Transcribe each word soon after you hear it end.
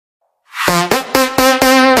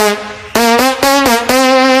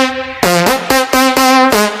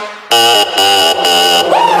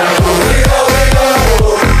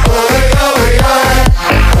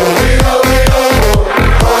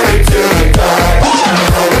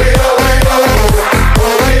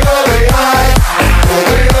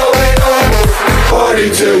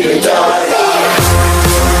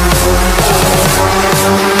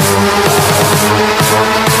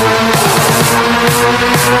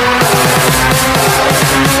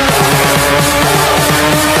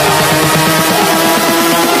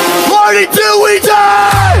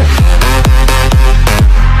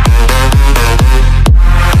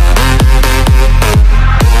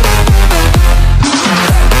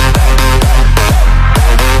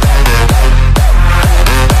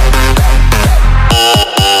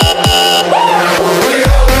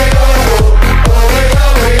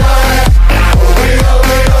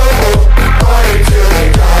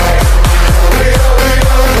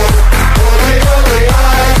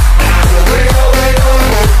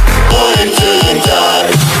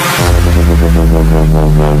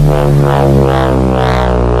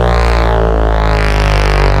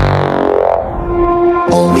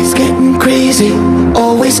Always getting crazy,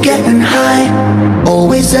 always getting high.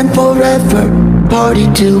 Always and forever, party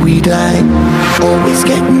till we die. Always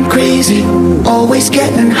getting crazy, always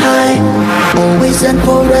getting high. Always and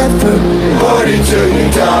forever, party till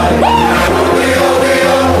we die.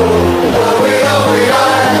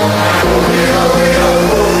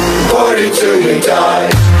 Party till we die.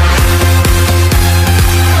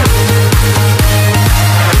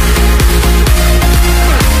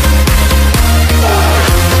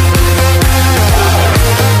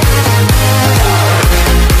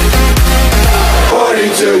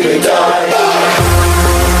 Till you die.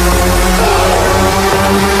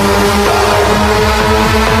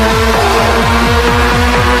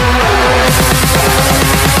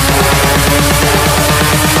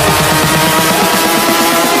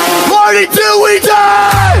 Party till we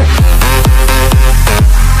die.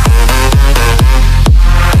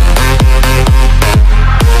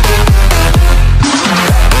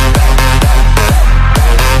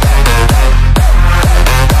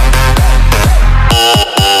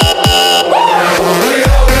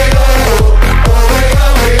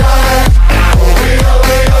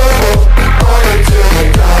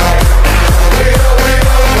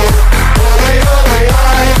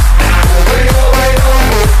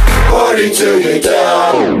 Till you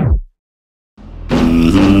die.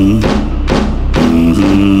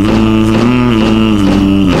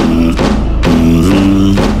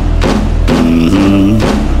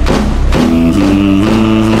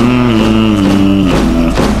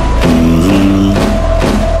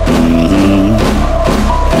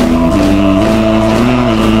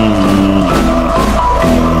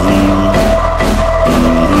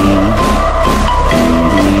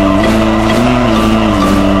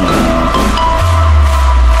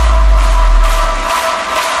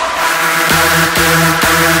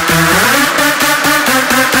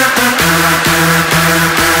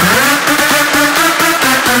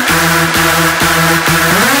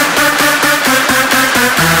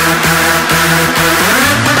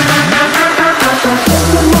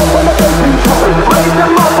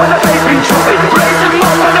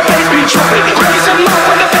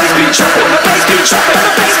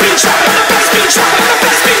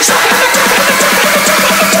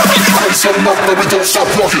 But we don't stop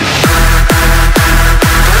walking.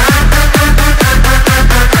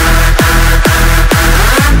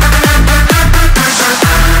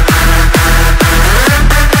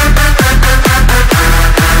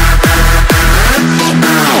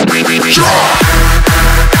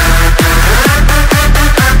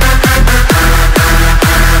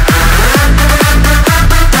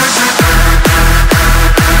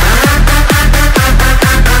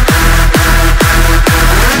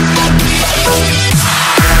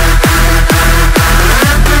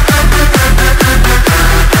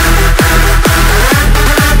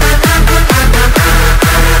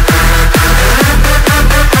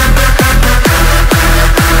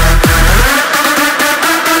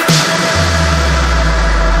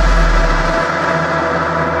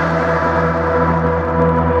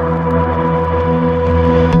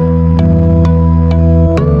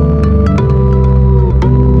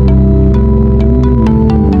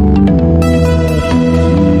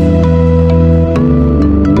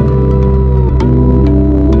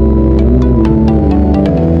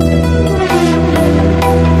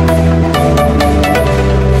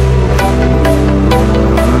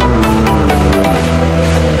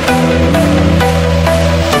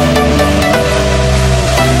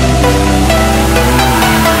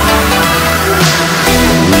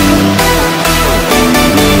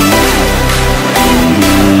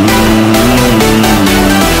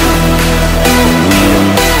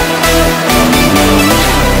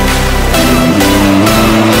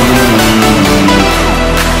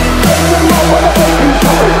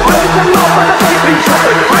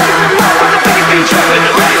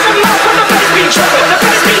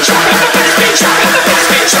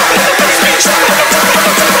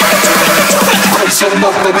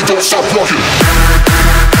 But we don't stop walking.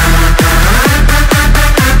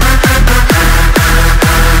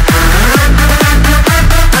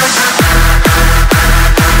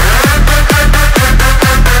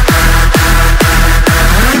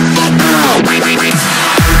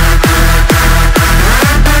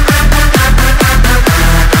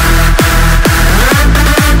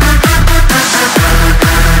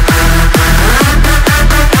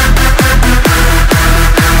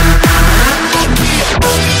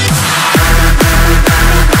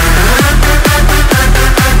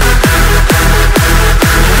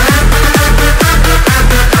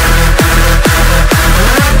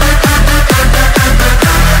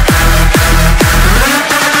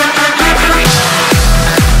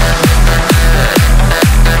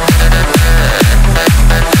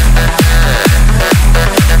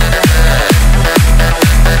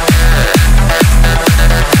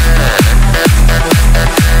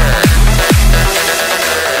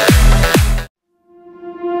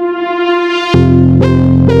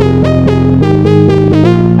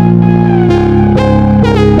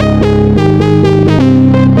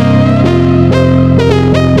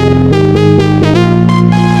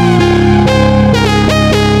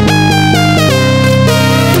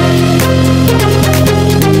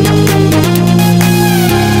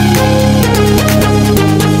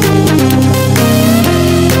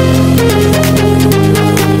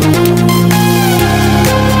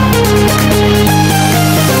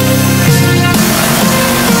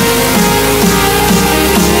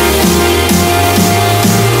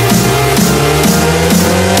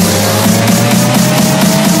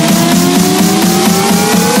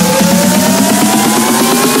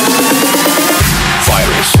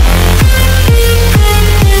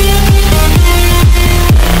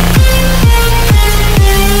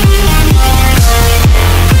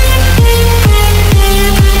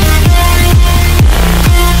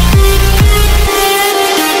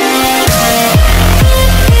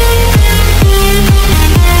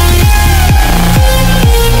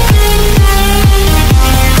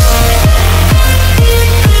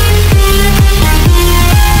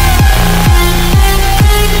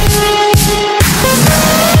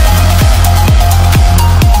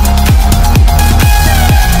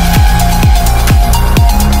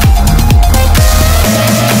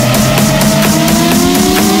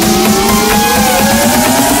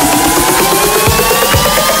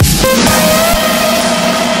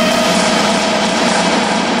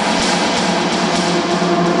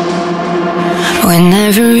 And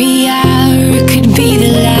every hour could be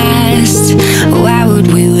the last. Why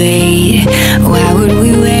would we wait? Why would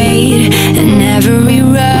we wait? And every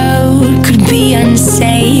road could be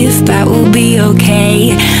unsafe, but we'll be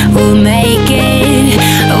okay. We'll make it.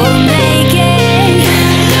 We'll make it.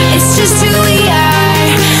 It's just who we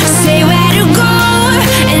are. Say where to go,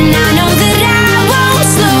 and I know that I won't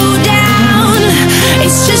slow down.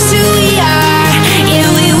 It's just who we are. Yeah,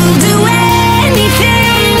 we will do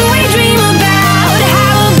anything we dream about.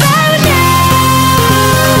 How about now?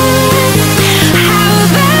 How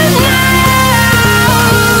about now?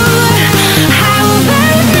 How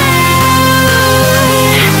about now?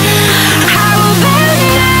 How about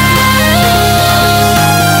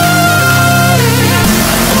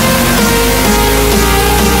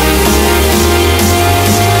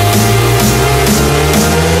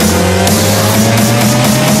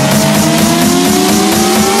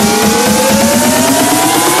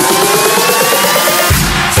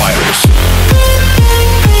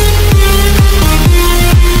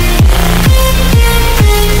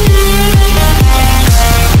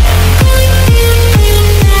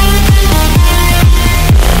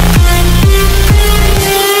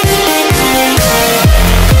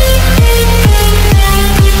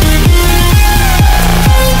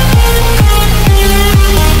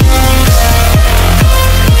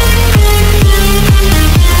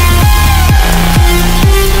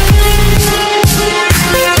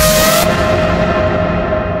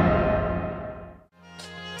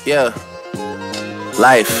Yeah,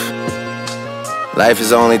 life is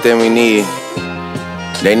the only thing we need.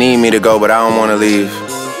 They need me to go, but I don't wanna leave.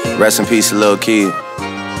 Rest in peace, Lil' Key.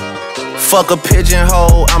 Fuck a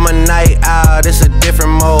pigeonhole, I'm a night owl, this a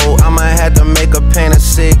different mode. I'ma have to make a paint of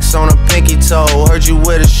 6 on a pinky toe. Heard you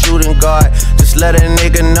with a shooting guard, just let a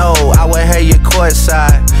nigga know. I would have you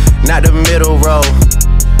courtside, not the middle row.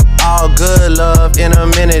 All good love in a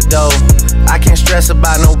minute though. I can't stress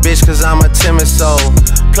about no bitch cause I'm a timid soul.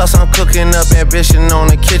 Plus I'm cooking up ambition on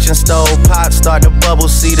the kitchen stove. Pot start to bubble,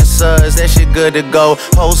 see the suds, that shit good to go.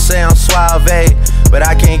 Hoes say I'm suave, but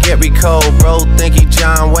I can't get recalled. Bro think he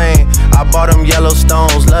John Wayne, I bought them yellow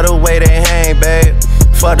stones. Love the way they hang, babe.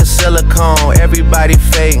 Fuck the silicone, everybody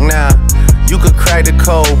fake now. You could crack the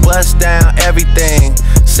code, bust down everything.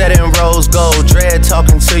 Set in rose gold, dread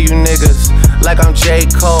talking to you niggas like I'm J.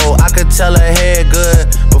 Cole. I could tell her head good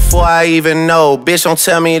before I even know. Bitch, don't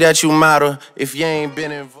tell me that you model if you ain't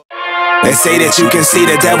been involved. They say that you can see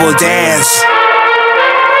the devil dance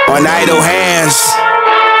on idle hands,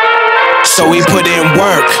 so we put in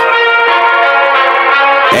work.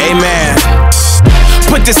 Amen.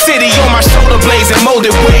 Put the city on my shoulder blades and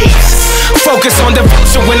molded waves. Focus on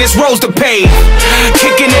devotion when it's roads to pave.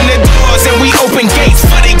 Kicking in the doors and we open gates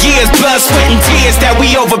for the years, blood, sweat, and tears that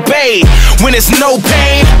we overpaid. When it's no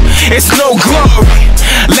pain, it's no glory.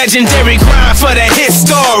 Legendary grind for the hit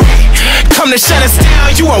story. Come to shut us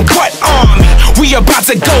down, you on what army? We about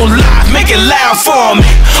to go live, make it loud for me.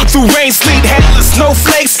 Through rain, sleet, hail, and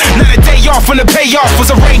snowflakes. Not a day off when the payoff was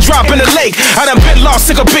a raindrop in the lake. I done been lost,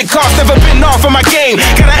 took a big cost, never been off of my game.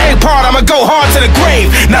 Got an A part, I'ma go hard to the grave.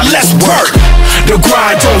 Now let's work. The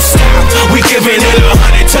grind don't stop. We giving it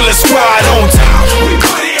 100 till the squad on top. We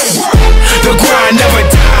put in work. The grind never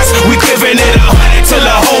dies. We giving it 100 till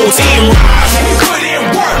the whole team rise.